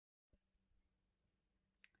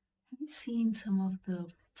I've seen some of the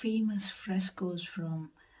famous frescoes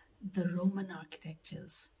from the Roman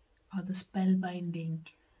architectures or the spellbinding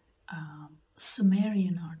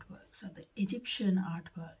Sumerian artworks or the Egyptian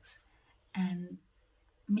artworks, and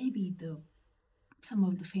maybe the some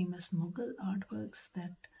of the famous Mughal artworks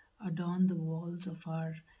that adorn the walls of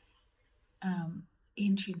our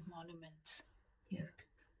ancient monuments here.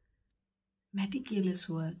 Meticulous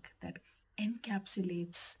work that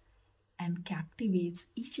encapsulates and captivates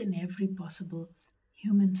each and every possible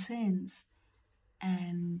human sense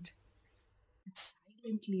and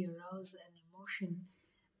silently arouse an emotion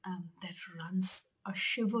that runs a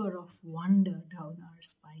shiver of wonder down our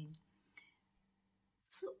spine.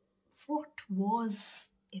 So, what was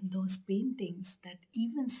in those paintings that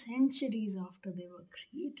even centuries after they were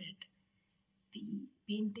created, the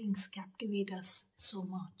paintings captivate us so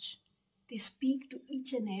much? They speak to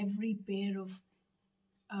each and every pair of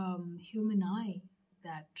human eye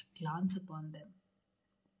that glance upon them.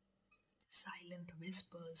 Silent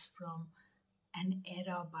whispers from an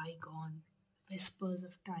era bygone, whispers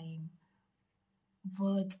of time,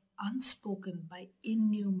 words unspoken by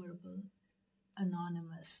innumerable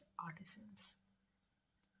anonymous artisans.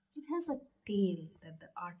 It has a tale that the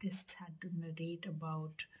artists had to narrate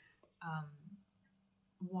about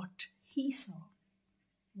what he saw,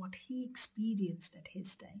 what he experienced at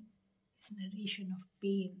his time, his narration of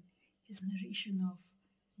pain, his narration of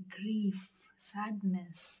grief,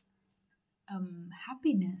 sadness,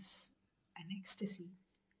 happiness, and ecstasy,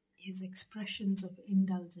 his expressions of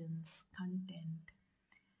indulgence, content,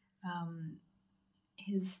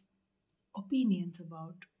 his opinions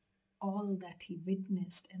about all that he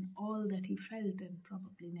witnessed and all that he felt and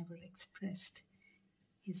probably never expressed.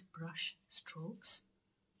 His brush strokes,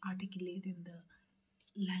 articulate in the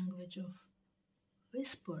language of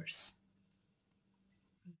whispers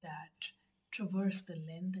that traverse the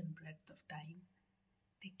length and breadth of time.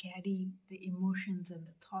 They carry the emotions and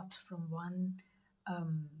the thoughts from one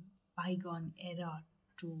bygone era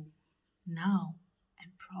to now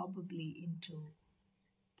and probably into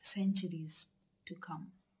the centuries to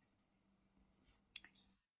come.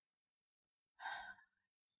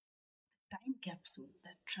 Time capsule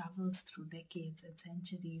that travels through decades and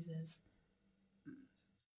centuries as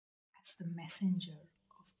the messenger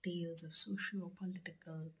of tales of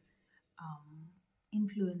socio-political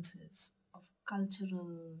influences, of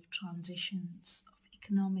cultural transitions, of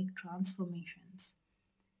economic transformations.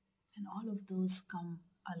 And all of those come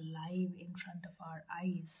alive in front of our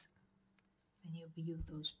eyes when you view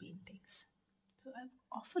those paintings. So I've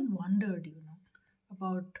often wondered,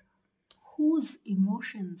 about whose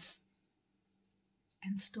emotions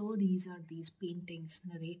and stories are these paintings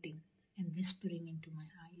narrating and whispering into my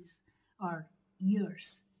eyes or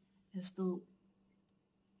ears, as though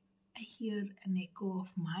I hear an echo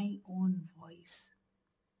of my own voice.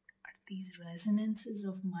 Are these resonances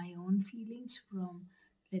of my own feelings from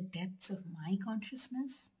the depths of my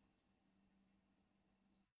consciousness?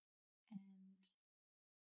 And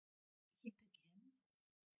yet again,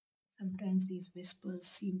 sometimes these whispers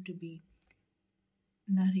seem to be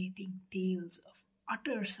narrating tales of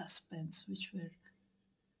utter suspense which were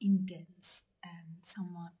intense and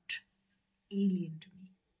somewhat alien to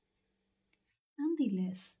me.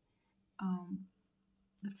 Nonetheless, um,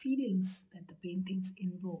 the feelings that the paintings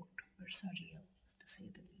invoked were surreal, to say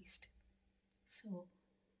the least. So,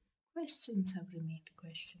 questions have remained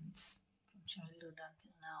questions from childhood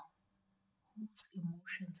until now. Whose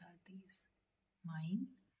emotions are these? Mine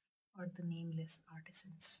or the nameless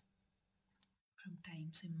artisans from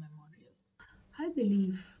times immemorial? I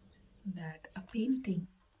believe that a painting,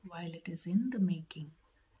 while it is in the making,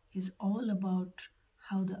 is all about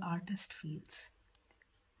how the artist feels.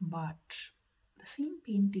 But the same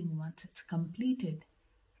painting, once it's completed,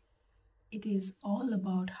 it is all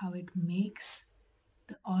about how it makes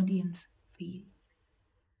the audience feel.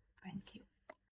 Thank you.